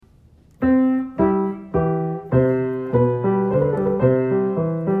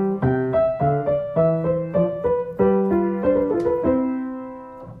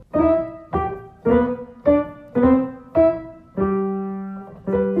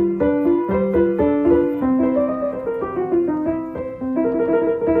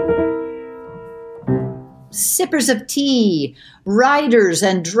sippers of tea, riders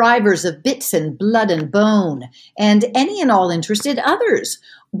and drivers of bits and blood and bone, and any and all interested others.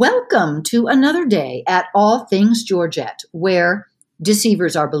 Welcome to another day at All Things Georgette, where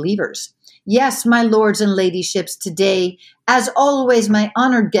deceivers are believers. Yes, my lords and ladyships, today, as always, my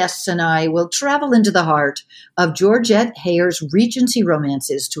honored guests and I will travel into the heart of Georgette Heyer's Regency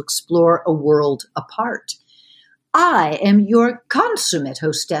romances to explore a world apart. I am your consummate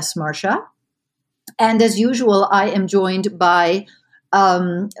hostess, Marcia, and as usual, I am joined by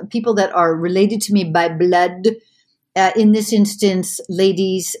people that are related to me by blood. In this instance,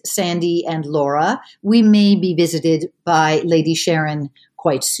 ladies Sandy and Laura. We may be visited by Lady Sharon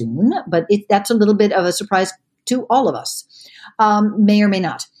quite soon, but that's a little bit of a surprise to all of us. May or may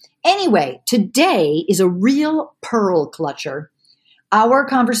not. Anyway, today is a real pearl clutcher. Our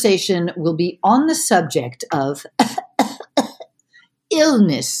conversation will be on the subject of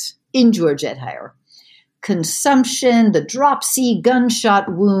illness in Georgette Heyer. Consumption, the dropsy,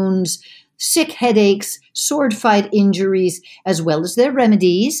 gunshot wounds, sick headaches, sword fight injuries, as well as their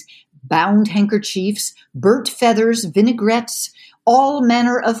remedies, bound handkerchiefs, burnt feathers, vinaigrettes, all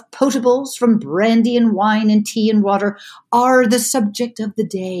manner of potables from brandy and wine and tea and water are the subject of the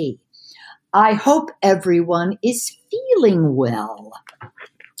day. I hope everyone is feeling well.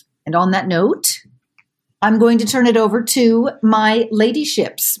 And on that note, I'm going to turn it over to my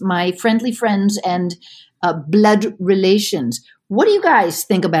ladyships, my friendly friends and blood relations. What do you guys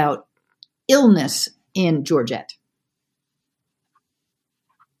think about illness in Georgette?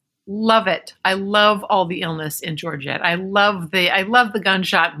 Love it. I love all the illness in Georgette. I love the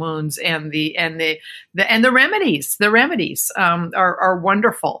gunshot wounds and the remedies. The remedies are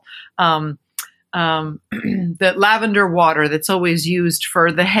wonderful. The lavender water that's always used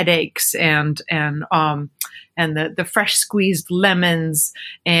for the headaches and the fresh squeezed lemons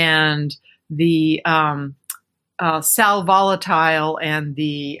and the sal volatile and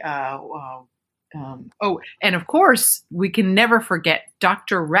the and of course we can never forget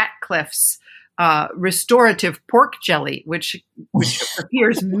Dr. Ratcliffe's restorative pork jelly, which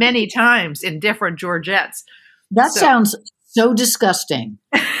appears many times in different Georgettes. That sounds so disgusting.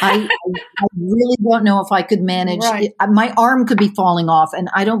 I really don't know if I could manage. Right. My arm could be falling off, and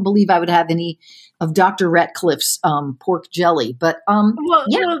I don't believe I would have any of Dr. Ratcliffe's pork jelly. But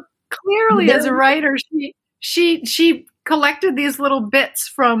well, clearly, as a writer, she collected these little bits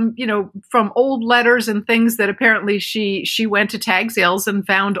from old letters and things that apparently she went to tag sales and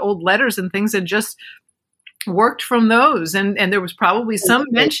found old letters and things and just worked from those. And there was probably some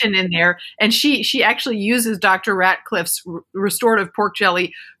mention in there. And she actually uses Dr. Ratcliffe's restorative pork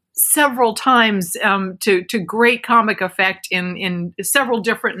jelly several times to great comic effect in several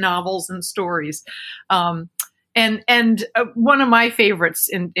different novels and stories. And one of my favorites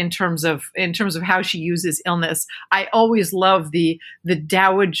in terms of how she uses illness, I always love the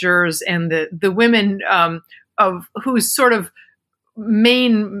dowagers and the women of whose sort of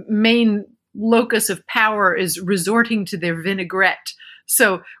main locus of power is resorting to their vinaigrette.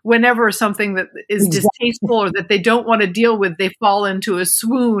 So whenever something that is distasteful or that they don't want to deal with, they fall into a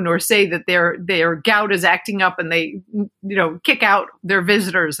swoon or say that their gout is acting up and they kick out their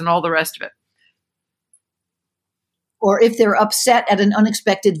visitors and all the rest of it. Or if they're upset at an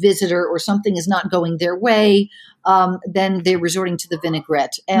unexpected visitor or something is not going their way, then they're resorting to the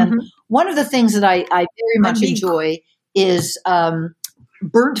vinaigrette. And one of the things that I very much enjoy is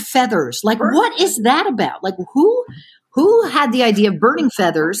burnt feathers. Like, what is that about? Like, who had the idea of burning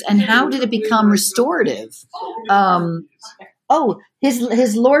feathers, and how did it become restorative?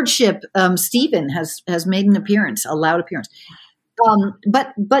 His lordship Stephen has made an appearance, a loud appearance.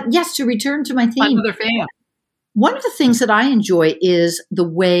 But yes, to return to my theme. Another fan. One of the things that I enjoy is the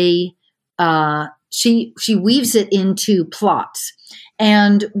way she weaves it into plots.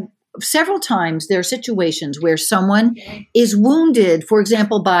 And several times there are situations where someone is wounded, for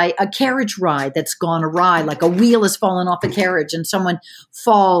example, by a carriage ride that's gone awry, like a wheel has fallen off a carriage and someone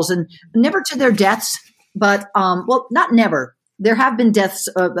falls, and never to their deaths, but, not never. There have been deaths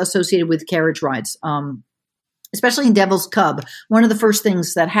associated with carriage rides, especially in Devil's Cub. One of the first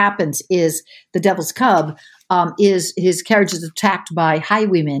things that happens is the Devil's Cub is his carriage is attacked by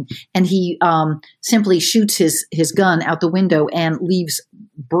highwaymen, and he simply shoots his gun out the window and leaves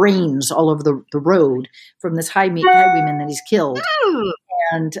brains all over the road from this highwayman that he's killed.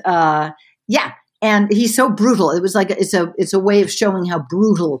 And and he's so brutal. It was like it's a way of showing how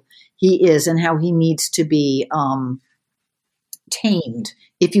brutal he is and how he needs to be tamed,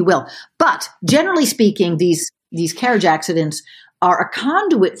 if you will. But generally speaking, these carriage accidents are a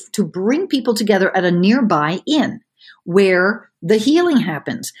conduit to bring people together at a nearby inn, where the healing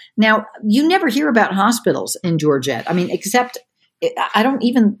happens. Now, you never hear about hospitals in Georgette. I mean, except I don't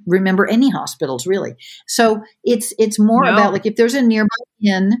even remember any hospitals really. So it's more about like if there's a nearby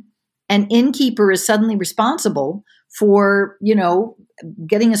inn, an innkeeper is suddenly responsible for,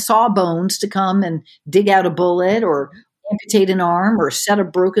 getting a sawbones to come and dig out a bullet or amputate an arm or set a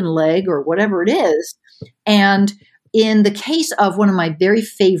broken leg or whatever it is. And in the case of one of my very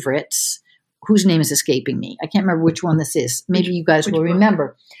favorites, whose name is escaping me, I can't remember which one this is. Maybe you guys will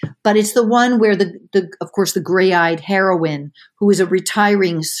remember. But it's the one where of course, the gray-eyed heroine, who is a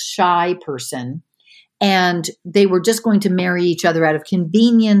retiring shy person, and they were just going to marry each other out of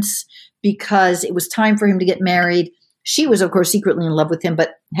convenience because it was time for him to get married. She was, of course, secretly in love with him,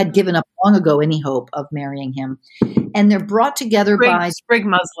 but had given up long ago any hope of marrying him. And they're brought together by Sprig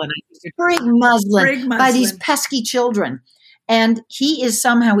muslin by these pesky children. And he is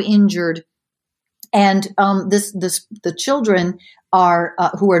somehow injured. And the children are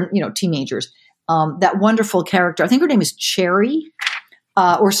who are teenagers. That wonderful character, I think her name is Cherry,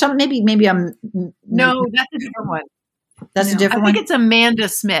 or some maybe I'm no, that's a different one. That's a different one. I think it's Amanda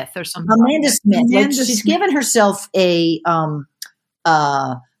Smith or something. Amanda Smith. She's given herself a and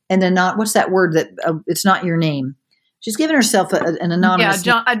then not what's that word that it's not your name. She's given herself an anonymous, a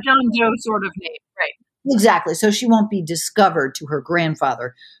John Doe sort of name, right? Exactly. So she won't be discovered to her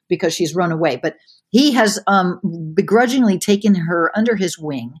grandfather because she's run away. But he has begrudgingly taken her under his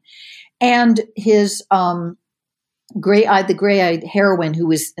wing, and his the gray-eyed heroine,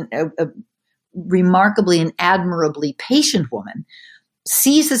 who is a remarkably and admirably patient woman,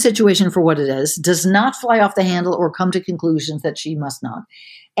 sees the situation for what it is, does not fly off the handle or come to conclusions that she must not.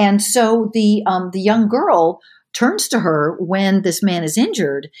 And so the young girl turns to her when this man is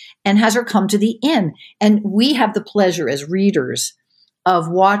injured and has her come to the inn. And we have the pleasure as readers of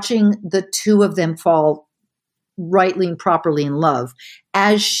watching the two of them fall rightly and properly in love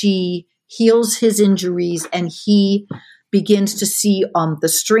as she heals his injuries and he begins to see the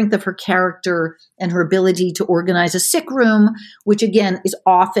strength of her character and her ability to organize a sick room, which again is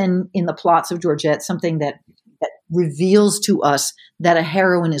often in the plots of Georgette something that reveals to us that a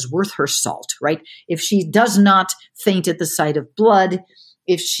heroine is worth her salt, right? If she does not faint at the sight of blood,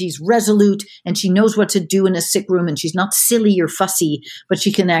 if she's resolute and she knows what to do in a sick room and she's not silly or fussy, but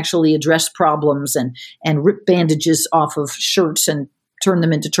she can actually address problems and rip bandages off of shirts and turn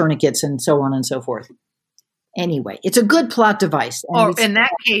them into tourniquets and so on and so forth. Anyway, it's a good plot device. Or in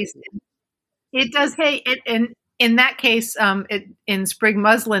that case, it does. Hey, in that case, in Sprig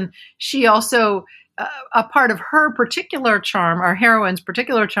Muslin, she also a part of her particular charm, our heroine's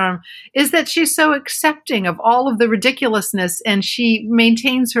particular charm, is that she's so accepting of all of the ridiculousness, and she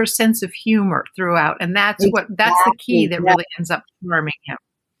maintains her sense of humor throughout, and that's the key that really ends up charming him.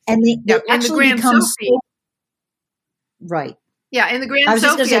 And in the Grand Sophie, right? Yeah, in the Grand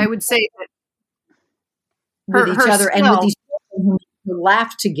Sophie, I would say that. With each other and with these people who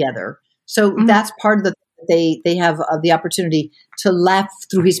laugh together. So that's part of they have the opportunity to laugh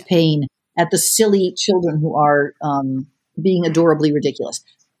through his pain at the silly children who are being adorably ridiculous.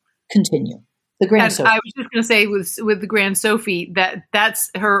 Continue. The Grand Sophie. I was just going to say with the Grand Sophie that's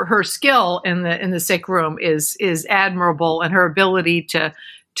her skill in the sick room is admirable, and her ability to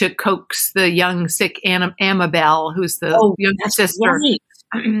coax the young sick Amabel, who's the younger sister. Right.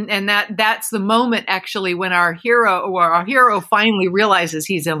 And that's the moment actually when our hero finally realizes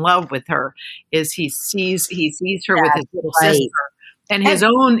he's in love with her, is he sees her with his little sister, and his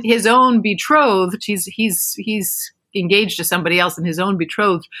own betrothed. He's engaged to somebody else, and his own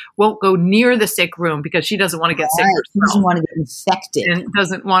betrothed won't go near the sick room because she doesn't want to get sick herself. He doesn't want to get infected, and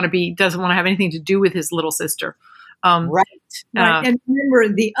doesn't want to have anything to do with his little sister. Right. And remember,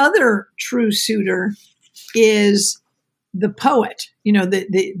 the other true suitor is the poet,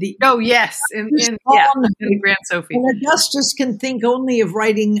 the oh yes, in the Grand Sophie. And Augustus can think only of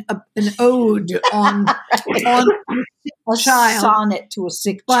writing an ode on a sonnet to a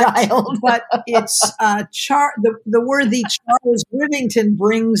sick child. But it's the worthy Charles Rivington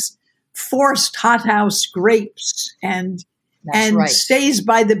brings forced hothouse grapes and stays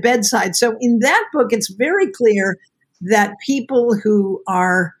by the bedside. So in that book, it's very clear that people who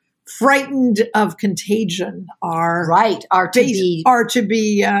are frightened of contagion are to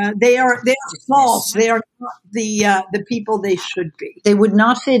be they are false. They are not the people they should be. They would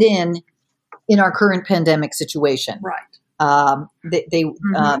not fit in our current pandemic situation. Right.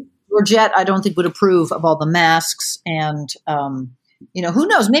 Georgette, I don't think would approve of all the masks, and who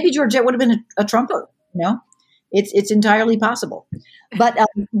knows? Maybe Georgette would have been a Trumper. It's entirely possible. But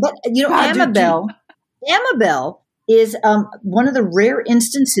Amabel is one of the rare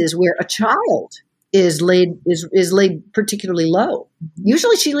instances where a child is laid particularly low.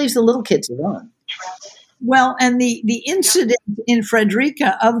 Usually she leaves the little kids alone. Well, and the incident in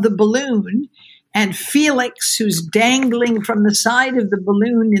Frederica of the balloon and Felix, who's dangling from the side of the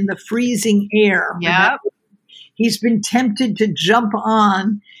balloon in the freezing air. Yeah. He's been tempted to jump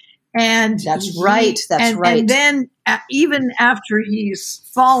on. And that's right. And then even after he's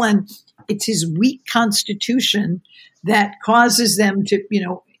fallen, it's his weak constitution that causes them to,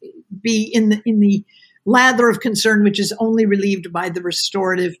 be in the lather of concern, which is only relieved by the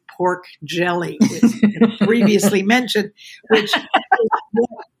restorative pork jelly, which previously mentioned, which is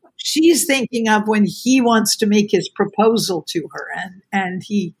what she's thinking of when he wants to make his proposal to her. And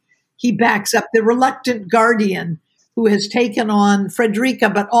he backs up the reluctant guardian who has taken on Frederica,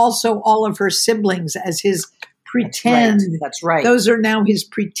 but also all of her siblings as his pretend. That's right. Those are now his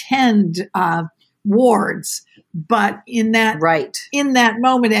pretend wards. But in that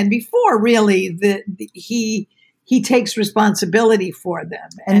moment and before, really, he takes responsibility for them.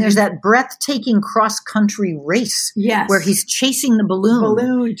 And there's that breathtaking cross-country race, yes, where he's chasing the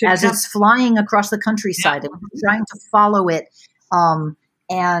balloon as it's flying across the countryside, and trying to follow it.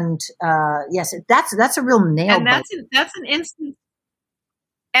 Yes, that's a real nail.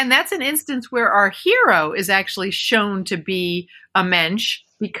 And that's an instance where our hero is actually shown to be a mensch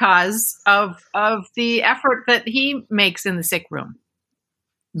because of the effort that he makes in the sick room.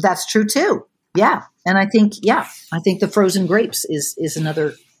 That's true too. Yeah. And I think the frozen grapes is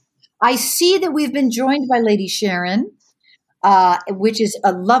another. I see that we've been joined by Lady Sharon, which is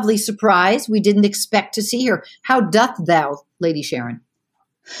a lovely surprise. We didn't expect to see her. How doth thou, Lady Sharon?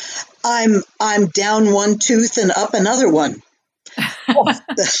 I'm down one tooth and up another one. You had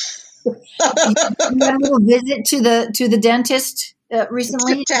a little visit to the dentist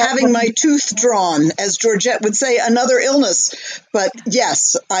recently? To having my tooth drawn, as Georgette would say, another illness. But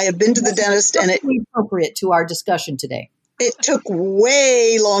yes, I have been to the dentist, and it appropriate to our discussion today. It took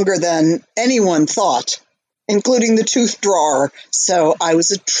way longer than anyone thought, including the tooth drawer. So I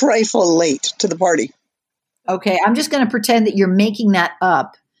was a trifle late to the party. Okay, I'm just going to pretend that you're making that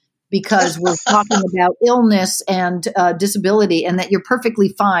up because we're talking about illness and disability, and that you're perfectly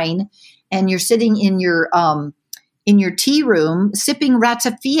fine, and you're sitting in your tea room sipping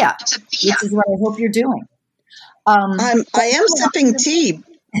ratafia, which is what I hope you're doing. I am sipping tea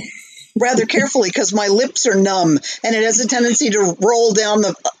rather carefully because my lips are numb, and it has a tendency to roll down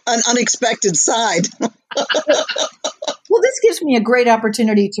an unexpected side. Well, this gives me a great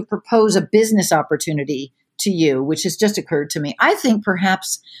opportunity to propose a business opportunity to you, which has just occurred to me. I think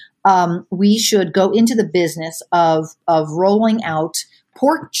perhaps we should go into the business of rolling out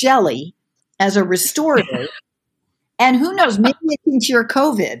pork jelly as a restorative. And who knows, maybe it can cure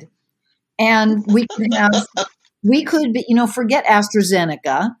COVID. And we could, forget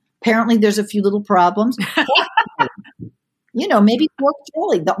AstraZeneca. Apparently there's a few little problems. Maybe pork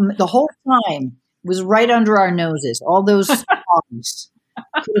jelly the whole time was right under our noses. All those problems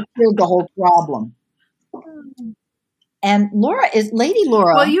could have cured the whole problem. And Lady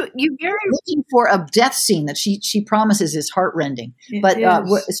Laura. Well, you very looking for a death scene that she promises is heartrending. But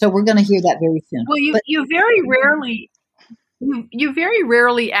so we're going to hear that very soon. Well, you very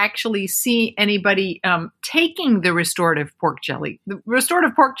rarely actually see anybody taking the restorative pork jelly. The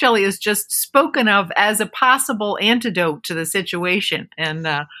restorative pork jelly is just spoken of as a possible antidote to the situation. And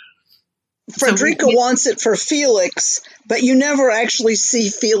Frederica wants it for Felix, but you never actually see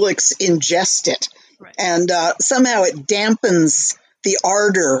Felix ingest it. Right. And somehow it dampens the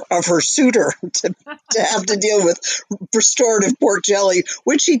ardor of her suitor to have to deal with restorative pork jelly,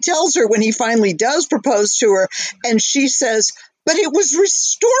 which he tells her when he finally does propose to her. And she says, but it was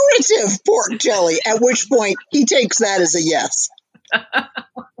restorative pork jelly, at which point he takes that as a yes.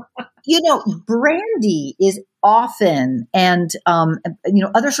 Brandy is often, and,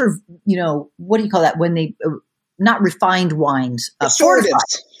 other sort of, what do you call that? When they, not refined wines,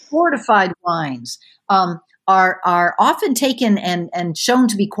 fortified wines are often taken and shown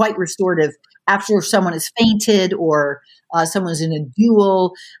to be quite restorative after someone has fainted or someone's in a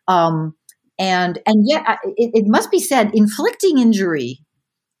duel. And yet it must be said, inflicting injury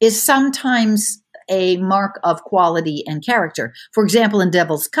is sometimes a mark of quality and character. For example, in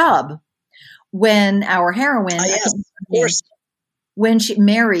Devil's Cub, when our heroine, yes, of course, when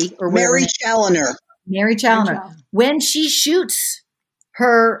Mary Challoner, when she shoots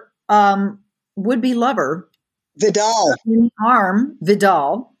her would-be lover Vidal in the arm,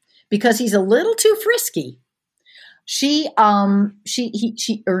 Vidal, because he's a little too frisky, she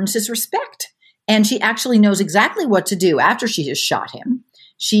earns his respect, and she actually knows exactly what to do after she has shot him.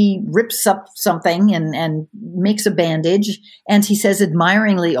 she rips up something and makes a bandage. And he says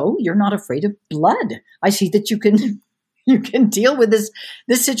admiringly, "Oh, you're not afraid of blood. I see that you can deal with this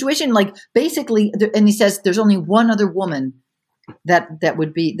situation." Like basically, and he says, "There's only one other woman that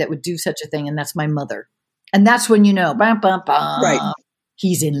would do such a thing, and that's my mother." And that's when you know, bam, bam, bam, right,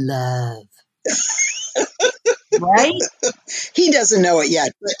 he's in love. Right? He doesn't know it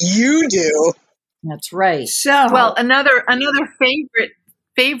yet, but you do. That's right. So, well, another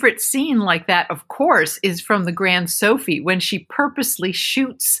favorite scene like that, of course, is from the Grand Sophie when she purposely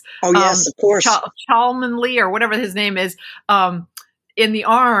shoots. Oh yes, of course, Cholmondeley or whatever his name is, in the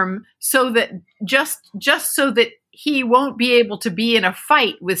arm, so that just so that he won't be able to be in a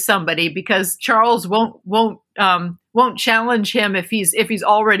fight with somebody, because Charles won't challenge him if he's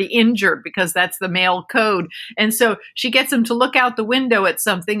already injured, because that's the male code. And so she gets him to look out the window at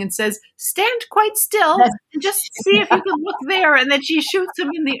something and says, "Stand quite still and just see if you can look there." And then she shoots him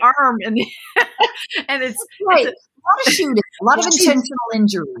in the arm, and it's right. A lot of shooting, a lot of intentional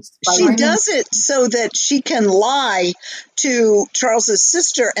injuries. She does it so that she can lie to Charles's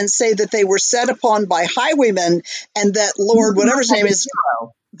sister and say that they were set upon by highwaymen, and that Lord, whatever his name is,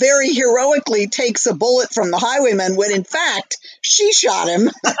 very heroically takes a bullet from the highwayman when in fact she shot him.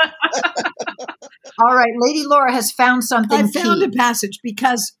 All right, Lady Laura has found something. I found a passage,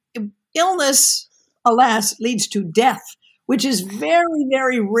 because illness, alas, leads to death, which is very,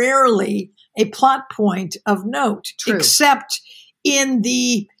 very rarely a plot point of note. True. Except in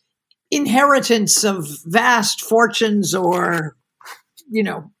the inheritance of vast fortunes or,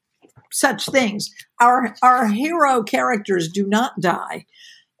 such things. Our hero characters do not die,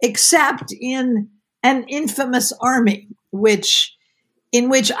 except in an infamous army, in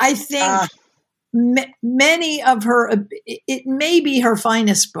which I think many of her, it may be her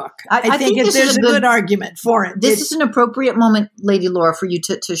finest book. I think there's a good argument for it. This is an appropriate moment, Lady Laura, for you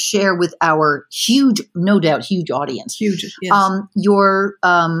to share with our no doubt huge audience. Huge, yes. Your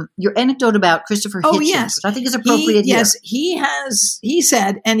anecdote about Christopher Hitchens, yes. which I think is appropriate here. Yes, he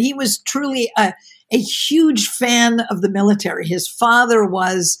said, and he was truly a huge fan of the military. His father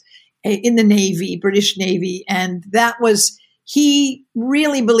was in the Navy, British Navy, and he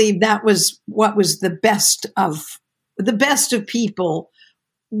really believed that was what was the best of people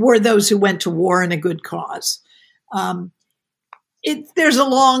were those who went to war in a good cause. There's a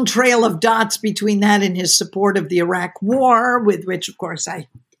long trail of dots between that and his support of the Iraq War, with which, of course, I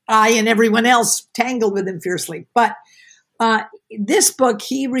and everyone else tangled with him fiercely. But this book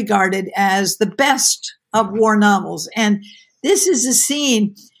he regarded as the best of war novels. And this is a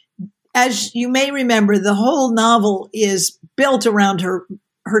scene, as you may remember, the whole novel is built around her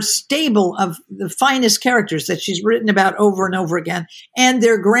stable of the finest characters that she's written about over and over again, and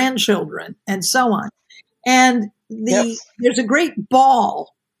their grandchildren, and so on. And there's a great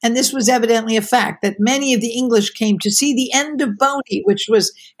ball, and this was evidently a fact, that many of the English came to see the end of Boney, which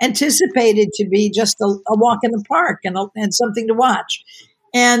was anticipated to be just a walk in the park and something to watch.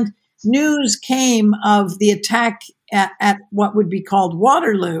 And news came of the attack at what would be called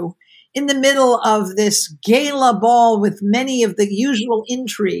Waterloo, in the middle of this gala ball with many of the usual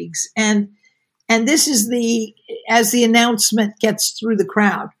intrigues. And this is as the announcement gets through the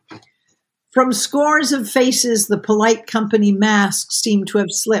crowd. From scores of faces, the polite company masks seemed to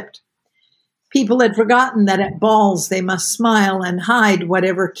have slipped. People had forgotten that at balls they must smile and hide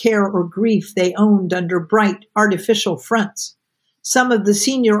whatever care or grief they owned under bright, artificial fronts. Some of the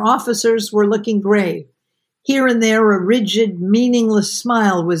senior officers were looking grave. Here and there, a rigid, meaningless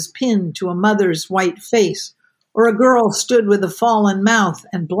smile was pinned to a mother's white face, or a girl stood with a fallen mouth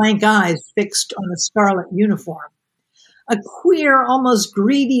and blank eyes fixed on a scarlet uniform. A queer, almost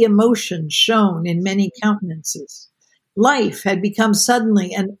greedy emotion shone in many countenances. Life had become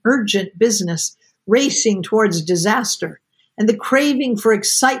suddenly an urgent business, racing towards disaster, and the craving for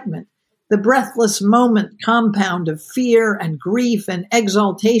excitement, the breathless moment compound of fear and grief and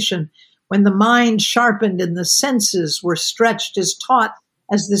exaltation, when the mind sharpened and the senses were stretched as taut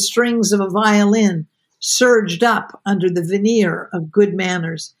as the strings of a violin, surged up under the veneer of good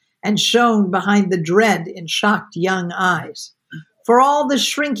manners and shone behind the dread in shocked young eyes. For all the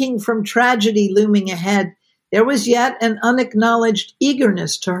shrinking from tragedy looming ahead, there was yet an unacknowledged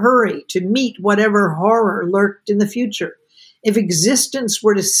eagerness to hurry, to meet whatever horror lurked in the future. If existence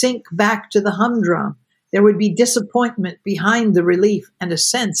were to sink back to the humdrum, there would be disappointment behind the relief and a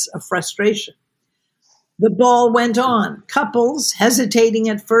sense of frustration. The ball went on. Couples, hesitating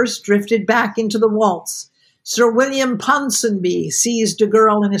at first, drifted back into the waltz. Sir William Ponsonby seized a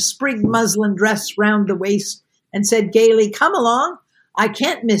girl in a sprigged muslin dress round the waist and said gaily, "Come along. I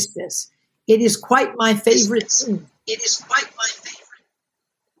can't miss this. It is quite my favorite scene." It is quite my favorite.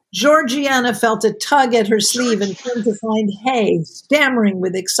 Georgiana felt a tug at her sleeve and turned to find Hay stammering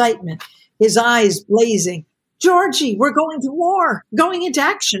with excitement, his eyes blazing. Georgie, we're going to war, going into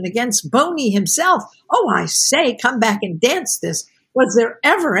action against Boney himself. Oh, I say, come back and dance this. Was there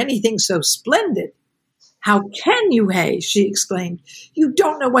ever anything so splendid? How can you, Hay? She exclaimed. You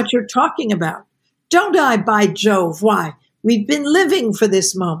don't know what you're talking about. Don't I, by Jove? Why, we've been living for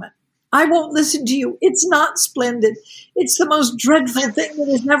this moment. I won't listen to you. It's not splendid. It's the most dreadful thing that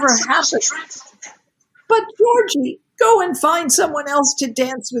has never happened. But Georgie, go and find someone else to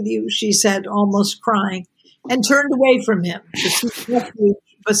dance with you, she said, almost crying, and turned away from him to seek refuge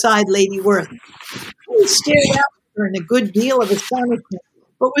beside Lady Worth. He stared at her in a good deal of astonishment,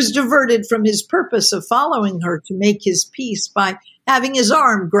 but was diverted from his purpose of following her to make his peace by having his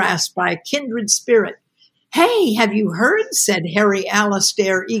arm grasped by a kindred spirit. Hey, have you heard? Said Harry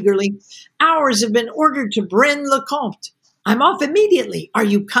Alastair eagerly. Ours have been ordered to Braine-le-Comte. I'm off immediately. Are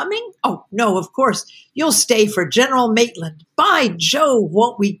you coming? Oh, no, of course. You'll stay for General Maitland. By Jove,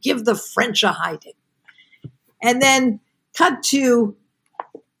 won't we give the French a hiding? And then cut to,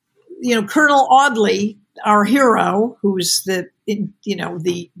 Colonel Audley, our hero, who's at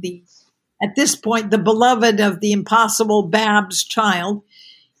this point, the beloved of the impossible Bab's child,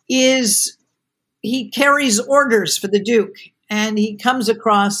 he carries orders for the Duke, and he comes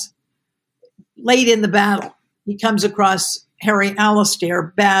across, late in the battle, he comes across Harry Alastair,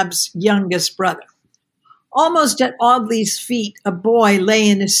 Bab's youngest brother. Almost at Audley's feet, a boy lay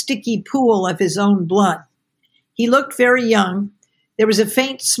in a sticky pool of his own blood. He looked very young. There was a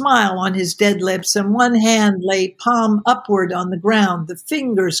faint smile on his dead lips, and one hand lay palm upward on the ground, the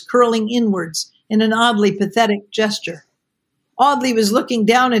fingers curling inwards in an oddly pathetic gesture. Audley was looking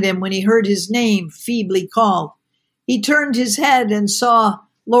down at him when he heard his name feebly called. He turned his head and saw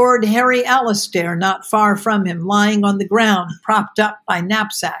Lord Harry Alastair not far from him, lying on the ground, propped up by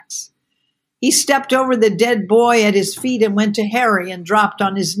knapsacks. He stepped over the dead boy at his feet and went to Harry and dropped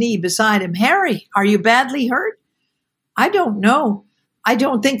on his knee beside him. Harry, are you badly hurt? I don't know. I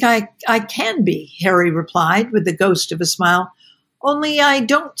don't think I can be, Harry replied with the ghost of a smile. Only I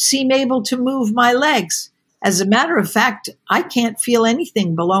don't seem able to move my legs. As a matter of fact, I can't feel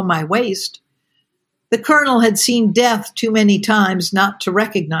anything below my waist. The colonel had seen death too many times not to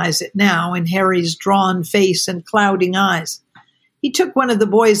recognize it now in Harry's drawn face and clouding eyes. He took one of the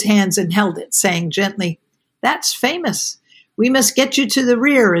boy's hands and held it, saying gently, That's famous. We must get you to the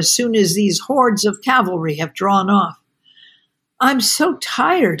rear as soon as these hordes of cavalry have drawn off. I'm so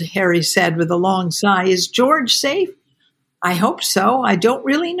tired, Harry said with a long sigh. Is George safe? I hope so. I don't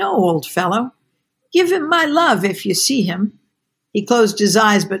really know, old fellow. Give him my love if you see him. He closed his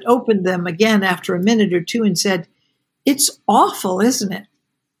eyes but opened them again after a minute or two and said, It's awful, isn't it?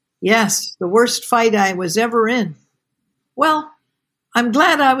 Yes, the worst fight I was ever in. Well, I'm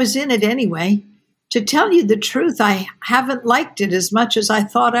glad I was in it anyway. To tell you the truth, I haven't liked it as much as I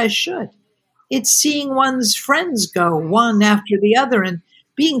thought I should. It's seeing one's friends go one after the other and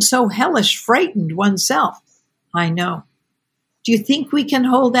being so hellish frightened oneself. I know. Do you think we can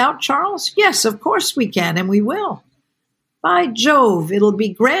hold out, Charles? Yes, of course we can, and we will. By Jove, it'll be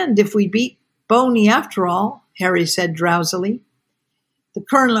grand if we beat Boney after all, Harry said drowsily.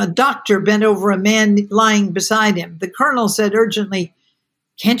 A doctor bent over a man lying beside him. The colonel said urgently,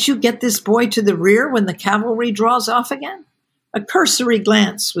 Can't you get this boy to the rear when the cavalry draws off again? A cursory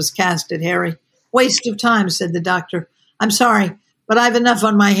glance was cast at Harry. Waste of time, said the doctor. I'm sorry, but I've enough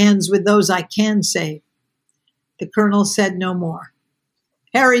on my hands with those I can save. The colonel said no more.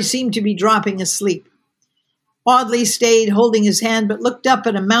 Harry seemed to be dropping asleep. Audley stayed holding his hand, but looked up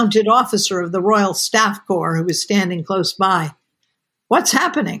at a mounted officer of the Royal Staff Corps who was standing close by. What's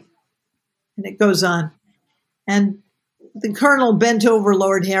happening? And it goes on. And the colonel bent over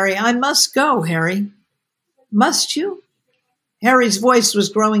Lord Harry. I must go, Harry. Must you? Harry's voice was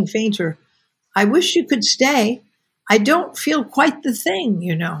growing fainter. I wish you could stay. I don't feel quite the thing,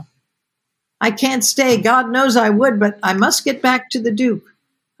 you know. I can't stay. God knows I would, but I must get back to the Duke.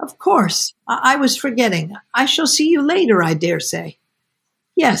 Of course. I was forgetting. I shall see you later, I dare say.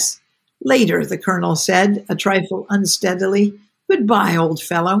 Yes, later, the colonel said, a trifle unsteadily. Goodbye, old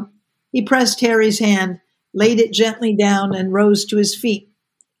fellow. He pressed Harry's hand, laid it gently down, and rose to his feet.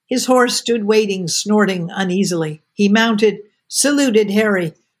 His horse stood waiting, snorting uneasily. He mounted, saluted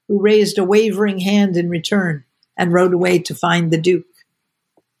Harry, who raised a wavering hand in return, and rode away to find the Duke.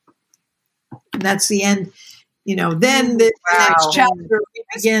 And that's the end. You know, then the next chapter we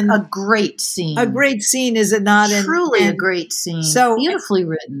begin. A great scene. A great scene, is it not? Truly a great scene. So beautifully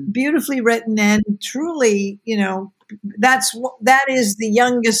written. Beautifully written, and truly, you know, that is the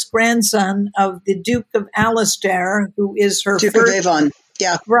youngest grandson of the Duke of Alastair, who is her Duke of Avon.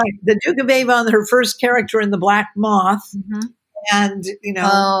 Yeah. Right. The Duke of Avon, her first character in The Black Moth. Mm-hmm. And,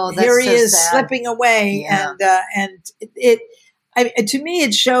 here he is sad. Slipping away. Yeah. And to me,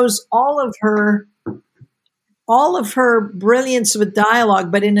 it shows all of her brilliance with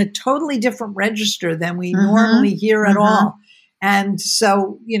dialogue, but in a totally different register than we normally hear at all. And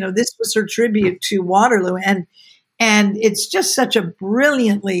so, this was her tribute to Waterloo. And it's just such a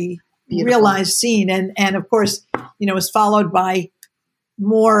brilliantly realized scene. And of course, it's followed by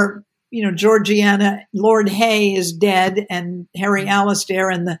more, Georgiana, Lord Hay is dead, and Harry Alistair,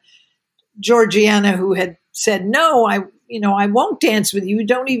 and the Georgiana who had said, no, I won't dance with you. You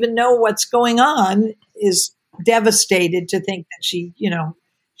don't even know what's going on, is devastated to think that she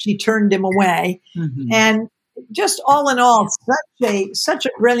turned him away. Mm-hmm. And just all in all, such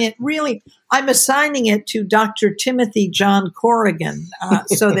a brilliant, really, I'm assigning it to Dr. Timothy John Corrigan,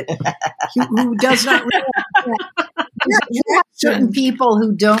 so that who does not realize certain people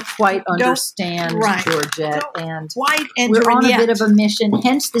who don't quite understand Georgette, and we're on a bit of a mission,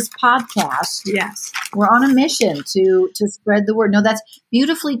 hence this podcast. Yes. We're on a mission to spread the word. No, that's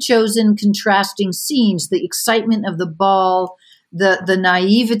beautifully chosen, contrasting scenes, the excitement of the ball, the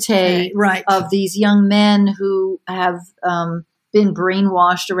naivete of these young men who have been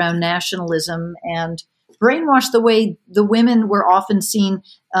brainwashed around nationalism, and brainwashed the way the women are often seen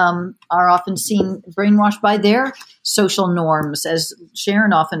brainwashed by their social norms, as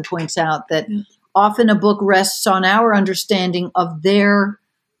Sharon often points out, that often a book rests on our understanding of their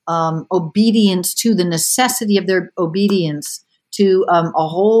obedience, to the necessity of their obedience to a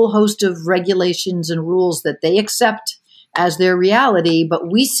whole host of regulations and rules that they accept as their reality, but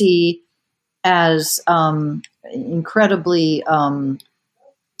we see as incredibly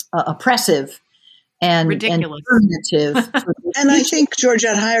oppressive and ridiculous. And I think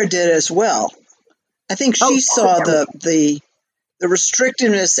Georgette Heyer did as well. I think she saw the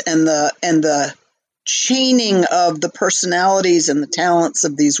restrictiveness and the chaining of the personalities and the talents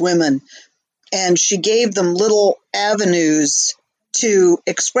of these women, and she gave them little avenues to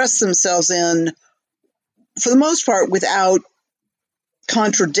express themselves in, for the most part, without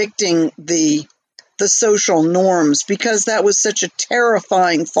contradicting the social norms, because that was such a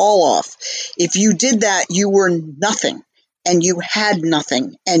terrifying fall off. If you did that, you were nothing, and you had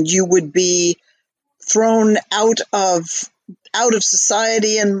nothing, and you would be thrown out of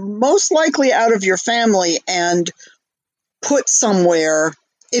society, and most likely out of your family, and put somewhere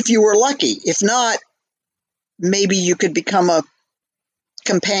if you were lucky. If not, maybe you could become a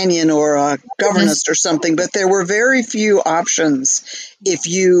companion or a governess or something, but there were very few options if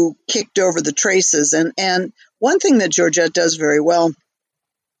you kicked over the traces. And one thing that Georgette does very well,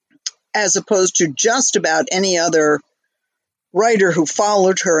 as opposed to just about any other writer who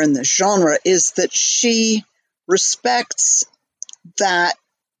followed her in this genre, is that she respects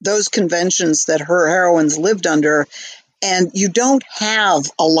those conventions that her heroines lived under, and you don't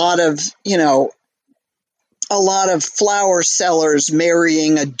have a lot of flower sellers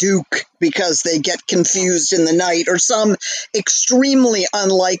marrying a duke because they get confused in the night, or some extremely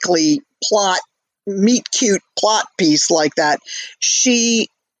unlikely meet-cute plot piece like that. She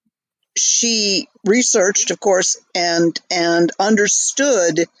researched, of course, and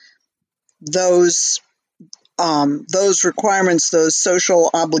understood those requirements, those social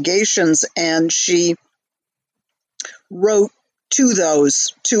obligations, and she wrote to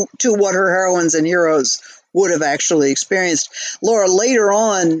those, to what her heroines and heroes would have actually experienced. Laura, later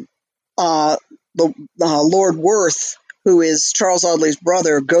on, Lord Worth, who is Charles Audley's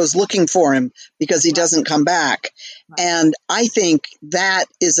brother, goes looking for him because he doesn't come back. And I think that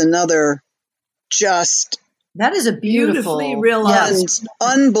is another that is a beautifully realized,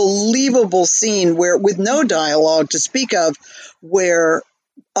 unbelievable scene where, with no dialogue to speak of, where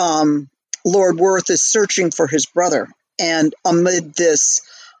Lord Worth is searching for his brother, and amid this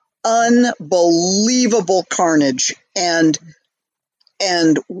unbelievable carnage and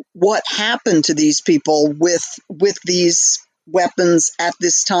what happened to these people with these weapons at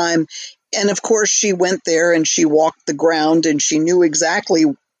this time. And of course she went there and she walked the ground, and she knew exactly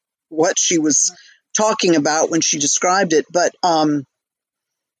what she was talking about when she described it. But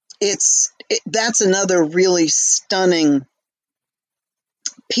that's another really stunning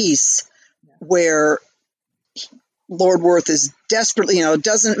piece where Lord Worth is desperately, it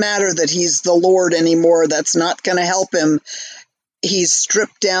doesn't matter that he's the Lord anymore. That's not going to help him. He's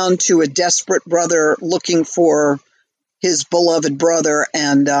stripped down to a desperate brother looking for his beloved brother.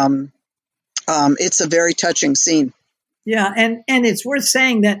 And it's a very touching scene. Yeah. And it's worth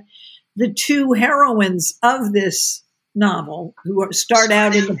saying that the two heroines of this novel, who start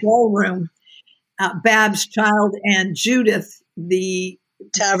out in the ballroom, Bab's Child and Judith, the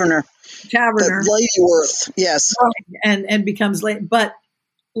Taverner. Taverner. Ladyworth, yes. And becomes late. But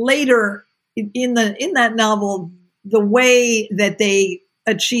later in that novel, the way that they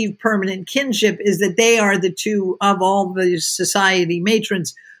achieve permanent kinship is that they are the two of all the society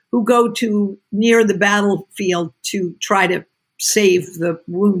matrons who go to near the battlefield to try to save the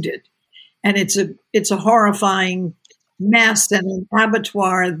wounded. And it's a horrifying mess and an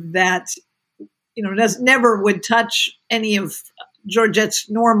abattoir that, never would touch any of Georgette's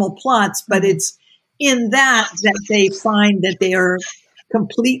normal plots, but it's in that they find that they are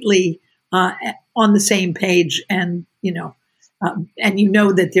completely on the same page, and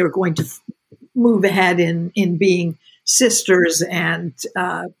that they're going to move ahead in being sisters, and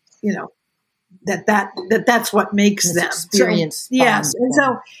that's what makes them experience. So, yes, and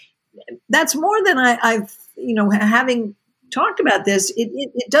so that's more than I've having talked about this.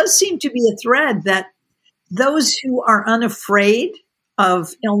 It does seem to be a thread that those who are unafraid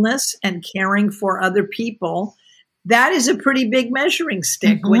of illness and caring for other people, that is a pretty big measuring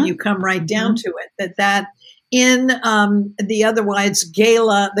stick when you come right down to it. That in the otherwise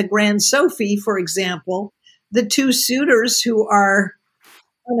gala, the Grand Sophie, for example, the two suitors who are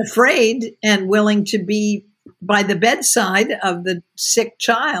unafraid and willing to be by the bedside of the sick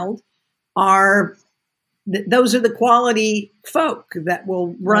child those are the quality folk that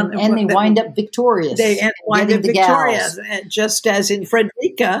will run. And they wind up victorious. They wind up victorious. Just as in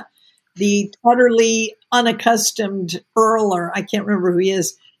Frederica, the utterly unaccustomed Earl, or I can't remember who he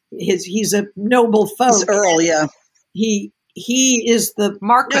is. He's a noble folk. He's Earl, yeah. He is the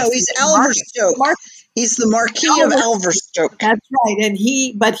Marquis. No, he's Alverstoke. He's the Marquis of Alverstoke. That's right, and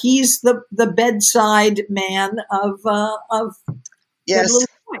he's the bedside man of yes.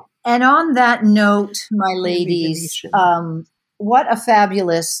 And on that note, my ladies, what a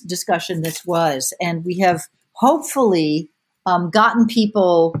fabulous discussion this was, and we have hopefully gotten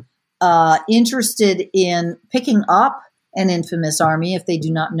people interested in picking up An Infamous Army if they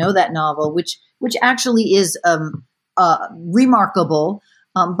do not know that novel, which actually is remarkable.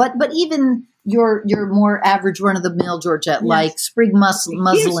 But even your more average run of the mill Georgette, like Sprig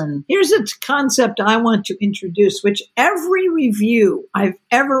Muslin. Here's a concept I want to introduce, which every review I've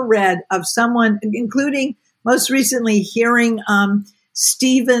ever read of someone, including most recently hearing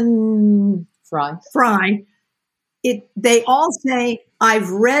Stephen Fry, they all say,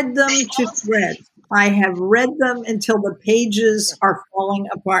 I've read them to threads. I have read them until the pages are falling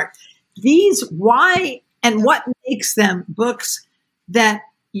apart. Why and what makes them books that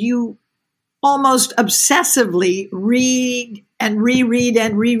you almost obsessively read and reread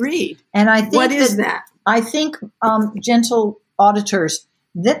and reread? And I think what is that? I think, gentle auditors,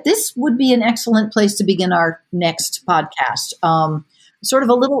 that this would be an excellent place to begin our next podcast. Sort of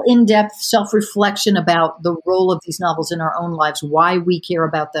a little in-depth self-reflection about the role of these novels in our own lives, why we care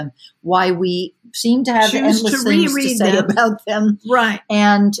about them, why we seem to have endless things to say about them. Right.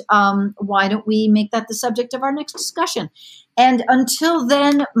 And why don't we make that the subject of our next discussion? And until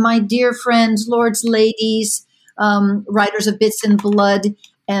then, my dear friends, lords, ladies, writers of Bits and Blood,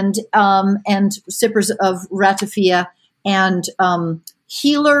 and sippers of ratafia, and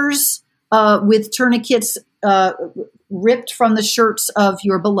healers with tourniquets ripped from the shirts of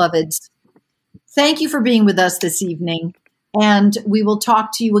your beloveds. Thank you for being with us this evening, and we will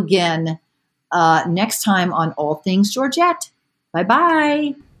talk to you again next time on All Things Georgette.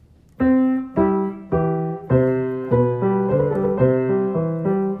 Bye-bye.